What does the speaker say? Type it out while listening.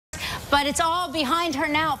But it's all behind her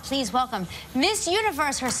now. Please welcome Miss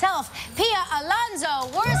Universe herself, Pia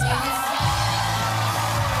Alonzo Wurtzbach.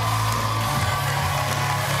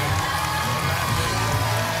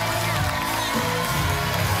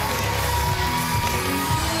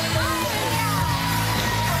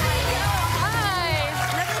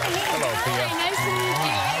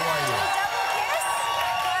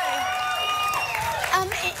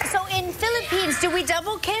 So in Philippines, do we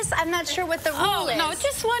double kiss? I'm not sure what the rule is. No,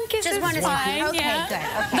 just one kiss is fine. Okay, yeah. good.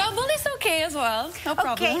 Okay. Double is okay as well. No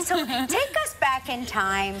problem. Okay, so take us back in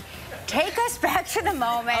time. Take us back to the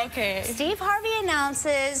moment. Okay. Steve Harvey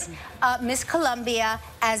announces Miss Colombia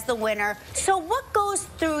as the winner. So what goes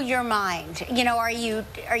through your mind? You know, are you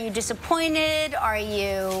disappointed? Are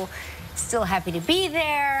you still happy to be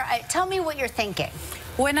there? Tell me what you're thinking.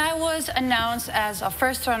 When I was announced as a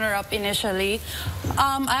first runner-up initially,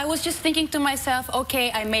 I was just thinking to myself,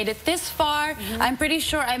 okay, I made it this far. I'm pretty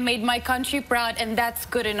sure I made my country proud, and that's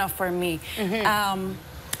good enough for me.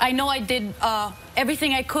 I know I did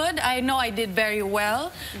everything I could. I know I did very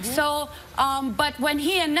well. So, but when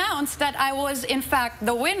he announced that I was, in fact,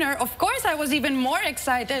 the winner, of course, I was even more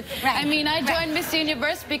excited. I mean, I joined Miss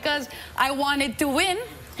Universe because I wanted to win.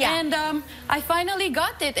 Yeah. And I finally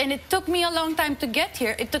got it, and it took me a long time to get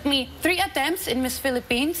here. It took me 3 attempts in Miss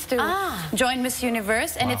Philippines to join Miss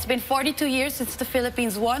Universe, and it's been 42 years since the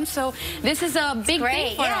Philippines won, so this is a big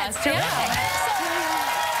thing for us. So tell me,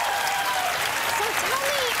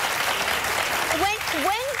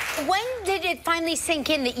 when did it finally sink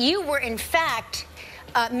in that you were, in fact,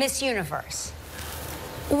 Miss Universe?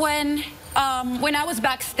 When I was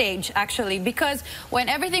backstage, actually, because when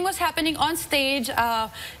everything was happening on stage,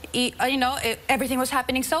 you know, everything was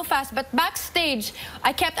happening so fast. But backstage,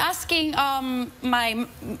 I kept asking my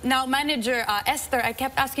now manager, Esther, I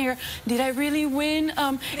kept asking her, did I really win?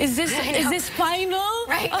 Is this final?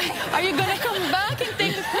 Are you going to come back and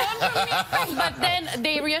take the crown from me? But then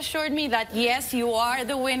they reassured me that, yes, you are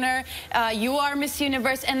the winner. You are Miss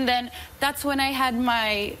Universe. And then that's when I had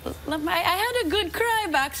I had a good cry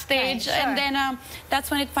backstage. And then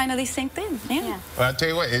that's when it finally sank in. Well, I'll tell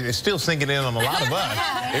you what, it's still sinking in on a lot of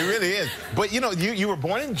us. It really is. But, you know, you were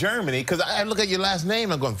born in Germany, because I look at your last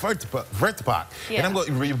name, I'm going, Wurtzbach. And I'm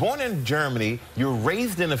going, you're born in Germany, you were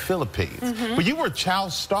raised in the Philippines, but you were a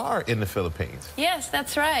child star in the Philippines. Yes,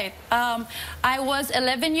 that's right. I was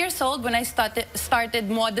 11 years old when I started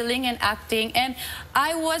modeling and acting, and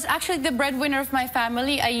I was actually the breadwinner of my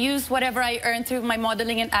family. I used whatever I earned through my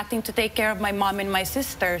modeling and acting to take care of my mom and my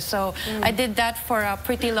sister. So I did that for a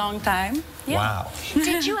pretty long time. Wow.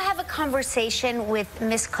 Did you have a conversation with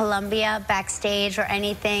Miss Colombia backstage or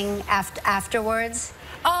anything afterwards?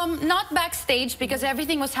 Not backstage, because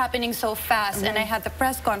everything was happening so fast, and I had the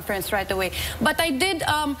press conference right away. But I did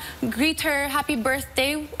greet her happy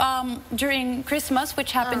birthday during Christmas,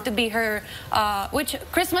 which happened to be her,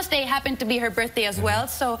 Christmas Day happened to be her birthday as well.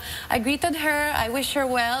 So I greeted her, I wished her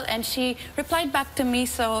well, and she replied back to me,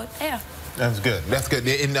 so yeah. That's good. That's good.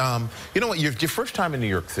 And you know what? Your first time in New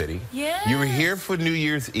York City. Yeah. You were here for New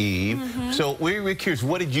Year's Eve. So we're curious,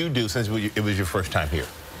 what did you do since it was your first time here?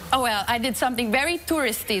 Oh, well, I did something very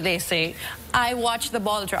touristy, they say. I watched the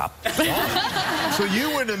ball drop. So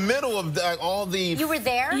you were in the middle of all the... You were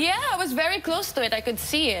there? Yeah, I was very close to it. I could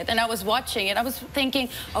see it, and I was watching it. I was thinking,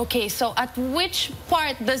 okay, so at which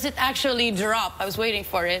part does it actually drop? I was waiting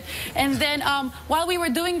for it. And then while we were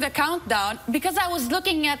doing the countdown, because I was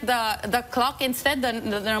looking at the clock instead, the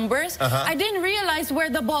numbers, I didn't realize where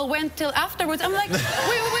the ball went till afterwards. I'm like, wait.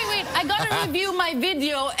 I got to review my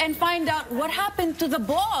video and find out what happened to the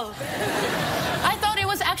ball. I thought it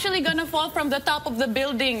was actually going to fall from the top of the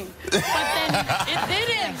building, but then it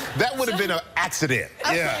didn't. That would have been an accident.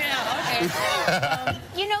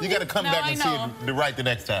 You know, you got to come back and see it right the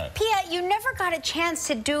next time. Pia, you never got a chance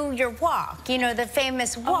to do your walk, you know, the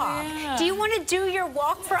famous walk. Do you want to do your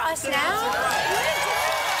walk for us now?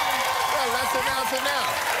 Well, let's announce it now.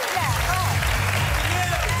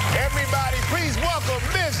 Everybody, please welcome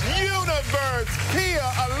Miss Universe,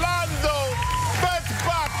 Pia Alonzo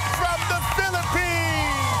Wurtzbach from the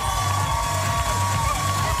Philippines.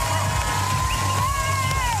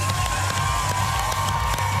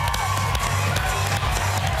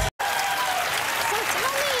 So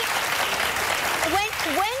tell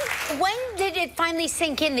me, when did it finally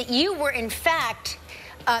sink in that you were, in fact,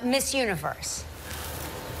 Miss Universe?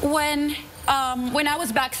 When I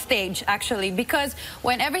was backstage, actually, because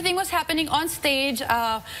when everything was happening on stage,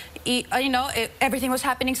 you know, everything was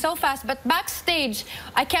happening so fast. But backstage,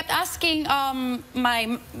 I kept asking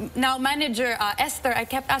my now manager, Esther, I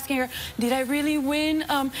kept asking her, did I really win?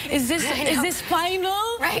 Is this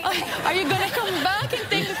final? Are you going to come back and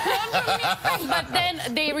take the crown from But then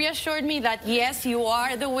they reassured me that, yes, you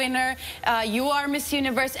are the winner. You are Miss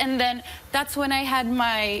Universe. And then that's when I had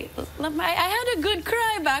I had a good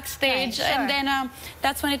cry backstage. Right, sure. And then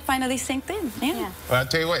that's when it finally sank in. Yeah. Well, I'll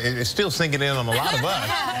tell you what, it's still sinking in on a lot of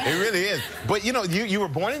us. It really is. But, you know, you were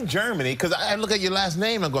born in Germany, because I look at your last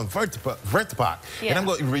name, I'm going, Wurtzbach. Yeah. And I'm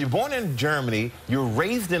going, you're born in Germany, you were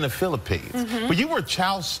raised in the Philippines. But you were a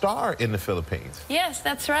child star in the Philippines. Yes,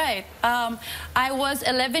 that's right. I was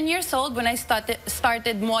 11 years old when I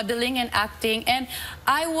started modeling and acting, and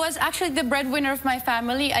I was actually the breadwinner of my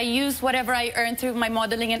family. I used whatever I earned through my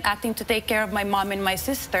modeling and acting to take care of my mom and my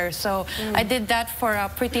sister. So I did that for a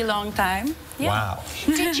pretty long time. Yeah. Wow.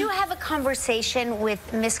 Did you have a conversation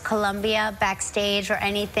with Miss Columbia backstage or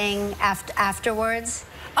anything afterwards?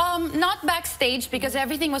 Not backstage, because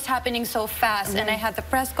everything was happening so fast, and I had the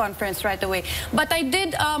press conference right away. But I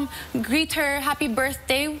did greet her happy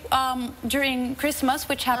birthday during Christmas,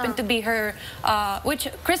 which happened to be her,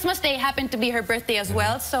 Christmas Day happened to be her birthday as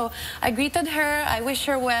well. So I greeted her, I wished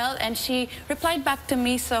her well, and she replied back to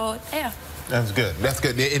me. So yeah. That's good. That's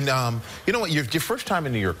good. And you know what? Your first time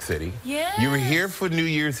in New York City. Yeah. You were here for New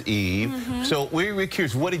Year's Eve. So we're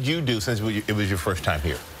curious, what did you do since it was your first time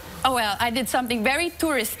here? Oh, well, I did something very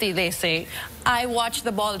touristy, they say. I watched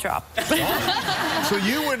the ball drop. So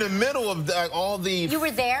you were in the middle of all the... You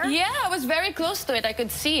were there? Yeah, I was very close to it. I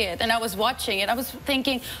could see it, and I was watching it. I was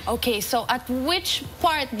thinking, okay, so at which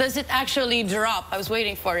part does it actually drop? I was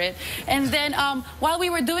waiting for it. And then while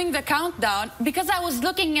we were doing the countdown, because I was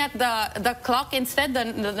looking at the clock instead, the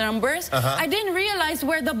numbers, I didn't realize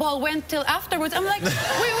where the ball went till afterwards. I'm like,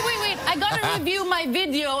 wait, I gotta review my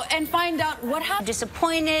video and find out what happened.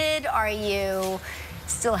 Disappointed? Are you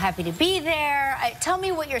still happy to be there? Tell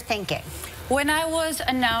me what you're thinking. When I was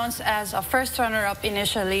announced as a first runner-up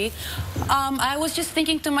initially, I was just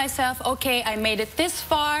thinking to myself, okay, I made it this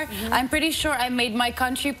far. I'm pretty sure I made my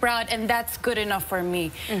country proud, and that's good enough for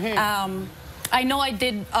me. I know I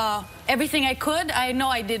did everything I could. I know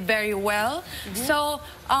I did very well. So,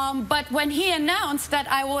 but when he announced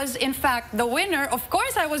that I was, in fact, the winner, of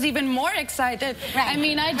course, I was even more excited. Right. I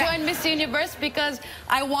mean, I joined Miss Universe because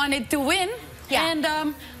I wanted to win. Yeah.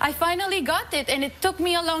 And I finally got it, and it took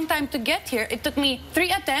me a long time to get here. It took me 3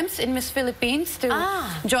 attempts in Miss Philippines to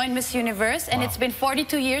join Miss Universe, and it's been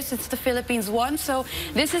 42 years since the Philippines won, so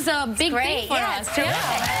this is a big thing for us.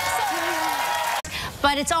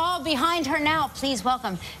 But it's all behind her now. Please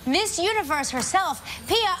welcome Miss Universe herself,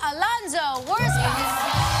 Pia Alonzo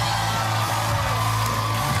Wurtzbach.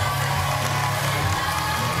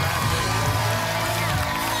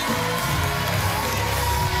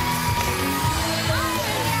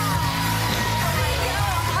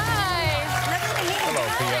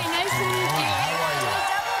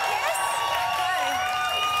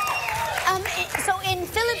 So in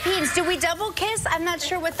Philippines, do we double kiss? I'm not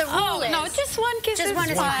sure what the rule is. No, just one kiss is fine.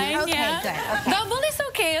 Okay, yeah. good. Okay. Double is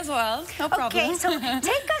okay as well. No problem. Okay, so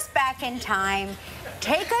take us back in time.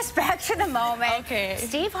 Take us back to the moment. Okay.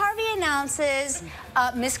 Steve Harvey announces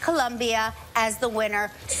Miss Columbia as the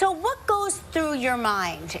winner. So what goes through your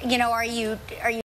mind? You know, are you